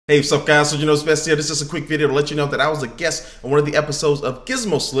Hey, what's up guys, SoldierKnowsBest here. This is a quick video to let you know that I was a guest on one of the episodes of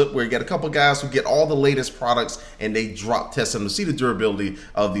GizmoSlip, where you get a couple guys who get all the latest products and they drop test them to see the durability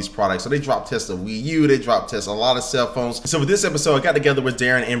of these products. So they drop test a Wii U, they drop test a lot of cell phones. So with this episode, I got together with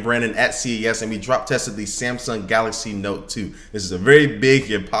Darren and Brandon at CES and we drop tested the Samsung Galaxy Note 2. This is a very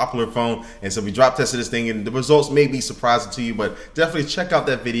big and popular phone, and so we drop tested this thing and the results may be surprising to you, but definitely check out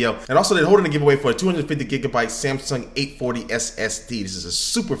that video. And also they're holding a giveaway for a 250 gigabyte Samsung 840 SSD. This is a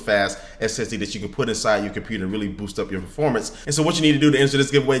super fast SSD that you can put inside your computer and really boost up your performance. And so what you need to do to enter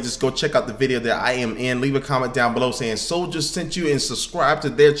this giveaway, just go check out the video that I am in, leave a comment down below saying Soldier sent you, and subscribe to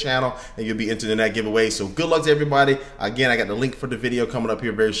their channel and you'll be entered in that giveaway. So good luck to everybody. Again, I got the link for the video coming up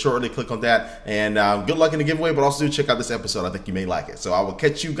here very shortly. Click on that, and good luck in the giveaway, but also do check out this episode. I think you may like it. So I will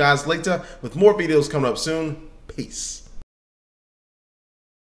catch you guys later with more videos coming up soon. Peace.